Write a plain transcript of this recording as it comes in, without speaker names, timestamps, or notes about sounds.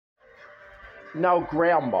Now,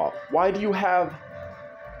 Grandma, why do you have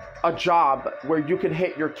a job where you can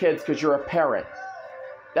hit your kids because you're a parent?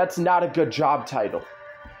 That's not a good job title.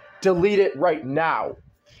 Delete it right now.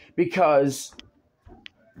 Because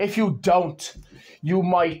if you don't, you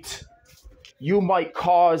might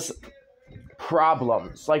cause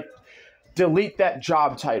problems. Like, delete that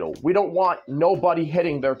job title. We don't want nobody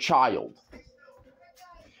hitting their child.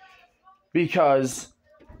 Because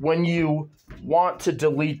when you want to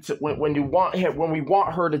delete, when we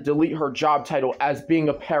want her to delete her job title as being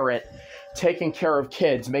a parent, taking care of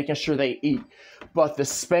kids, making sure they eat, but the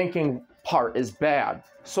spanking part is bad.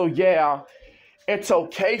 So yeah, it's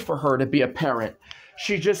okay for her to be a parent.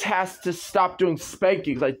 She just has to stop doing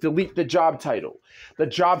spanking, like delete the job title. The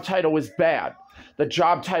job title is bad. The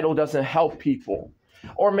job title doesn't help people.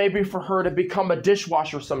 Or maybe for her to become a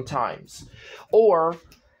dishwasher sometimes. Or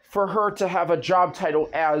for her to have a job title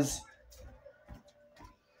as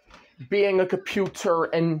being a computer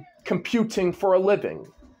and computing for a living.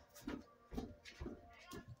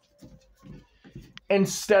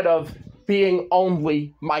 Instead of being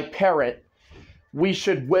only my parent, we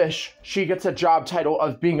should wish she gets a job title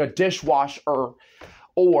of being a dishwasher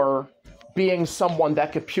or being someone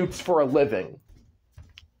that computes for a living.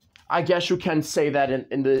 I guess you can say that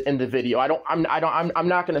in the video. I'm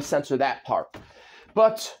not going to censor that part.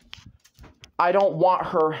 But I don't want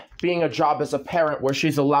her being a job as a parent where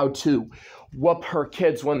she's allowed to whoop her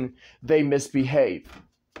kids when they misbehave.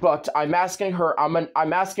 But I'm asking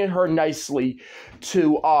her nicely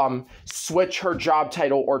to switch her job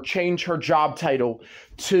title or change her job title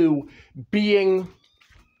to being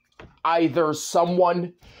either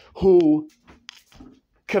someone who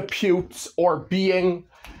computes or being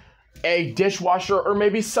a dishwasher or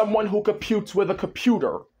maybe someone who computes with a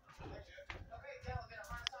computer.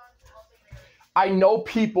 I know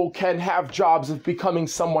people can have jobs of becoming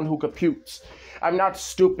someone who computes. I'm not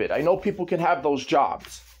stupid. I know people can have those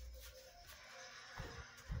jobs.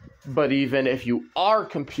 But even if you are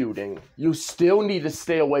computing, you still need to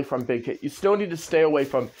stay away from big hit. You still need to stay away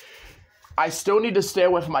from... I still need to stay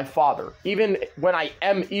away from my father. Even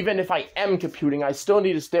if I am computing, I still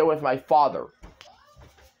need to stay away from my father.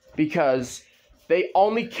 Because they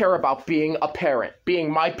only care about being a parent, being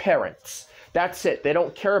my parents. That's it. They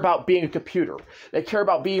don't care about being a computer. They care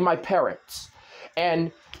about being my parents.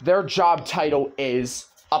 And their job title is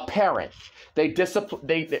a parent.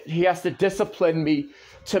 He has to discipline me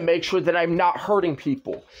to make sure that I'm not hurting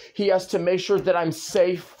people. He has to make sure that I'm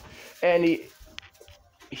safe, and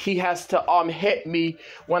he has to hit me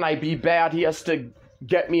when I be bad. He has to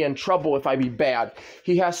get me in trouble if I be bad.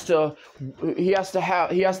 He has to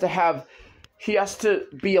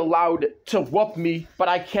be allowed to whoop me, but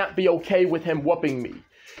I can't be okay with him whooping me.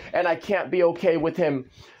 And I can't be okay with him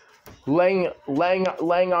laying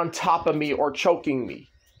on top of me or choking me.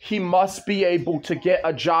 He must be able to get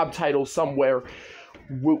a job title somewhere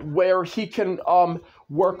where he can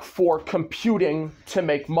work for computing to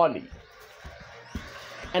make money.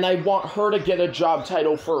 And I want her to get a job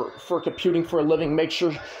title for computing for a living. Make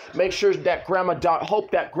sure that Grandma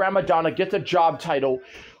Donna gets a job title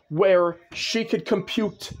where she could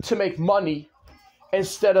compute to make money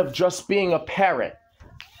instead of just being a parent,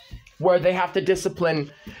 where they have to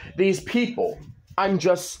discipline these people. I'm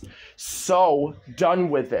just so done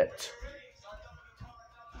with it.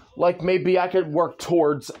 Like, maybe I could work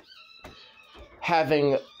towards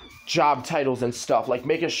having job titles and stuff, like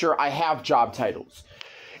making sure I have job titles.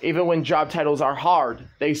 Even when job titles are hard,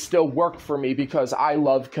 they still work for me because I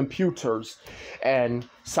love computers. And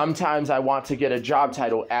sometimes I want to get a job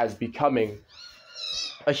title as becoming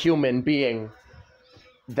a human being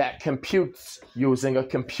that computes using a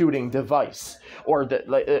computing device. Or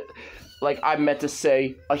like I meant to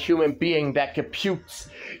say, a human being that computes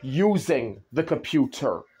using the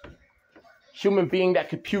computer. Human being that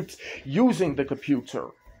computes using the computer.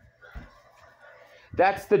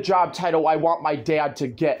 That's the job title I want my dad to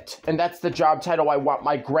get. And that's the job title I want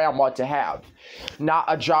my grandma to have. Not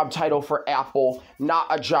a job title for Apple. Not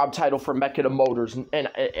a job title for Makita Motors.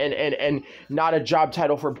 And not a job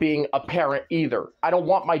title for being a parent either. I don't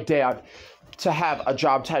want my dad to have a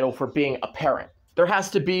job title for being a parent. There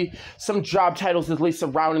has to be some job titles at least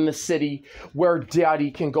around in the city where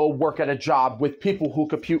daddy can go work at a job with people who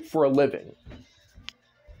compute for a living.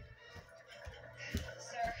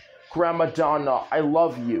 Grandma Donna, I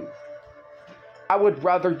love you. I would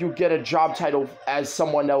rather you get a job title as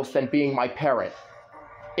someone else than being my parent.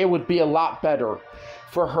 It would be a lot better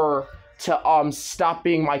for her to stop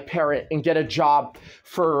being my parent and get a job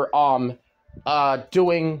for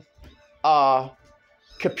doing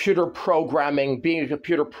computer programming, being a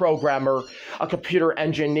computer programmer, a computer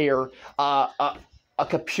engineer, a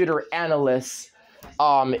computer analyst,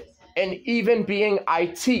 and even being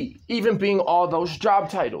IT, even being all those job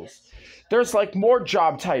titles. There's like more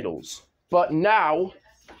job titles, but now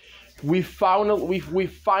we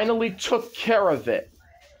finally took care of it.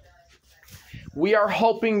 We are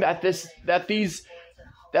hoping that this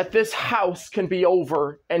house can be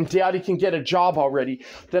over and Daddy can get a job already.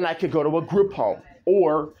 Then I could go to a group home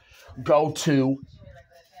or go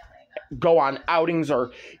on outings,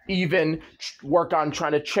 or even work on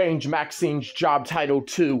trying to change Maxine's job title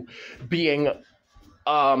to being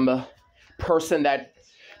person that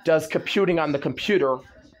does computing on the computer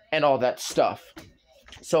and all that stuff.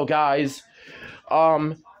 So guys,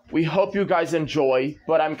 we hope you guys enjoy,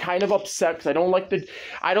 but I'm kind of upset because I don't like the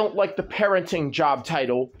parenting job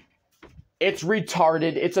title. It's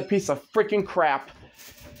retarded. It's a piece of freaking crap.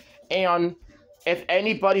 And if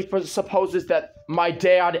anybody supposes that my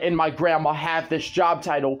dad and my grandma have this job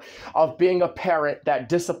title of being a parent that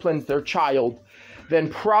disciplines their child, then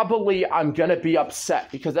probably I'm going to be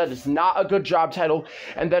upset, because that is not a good job title,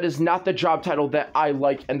 and that is not the job title that I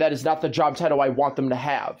like, and that is not the job title I want them to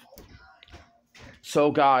have.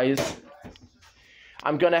 So guys,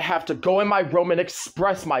 I'm going to have to go in my room and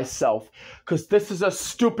express myself, because this is a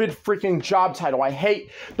stupid freaking job title. I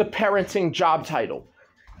hate the parenting job title.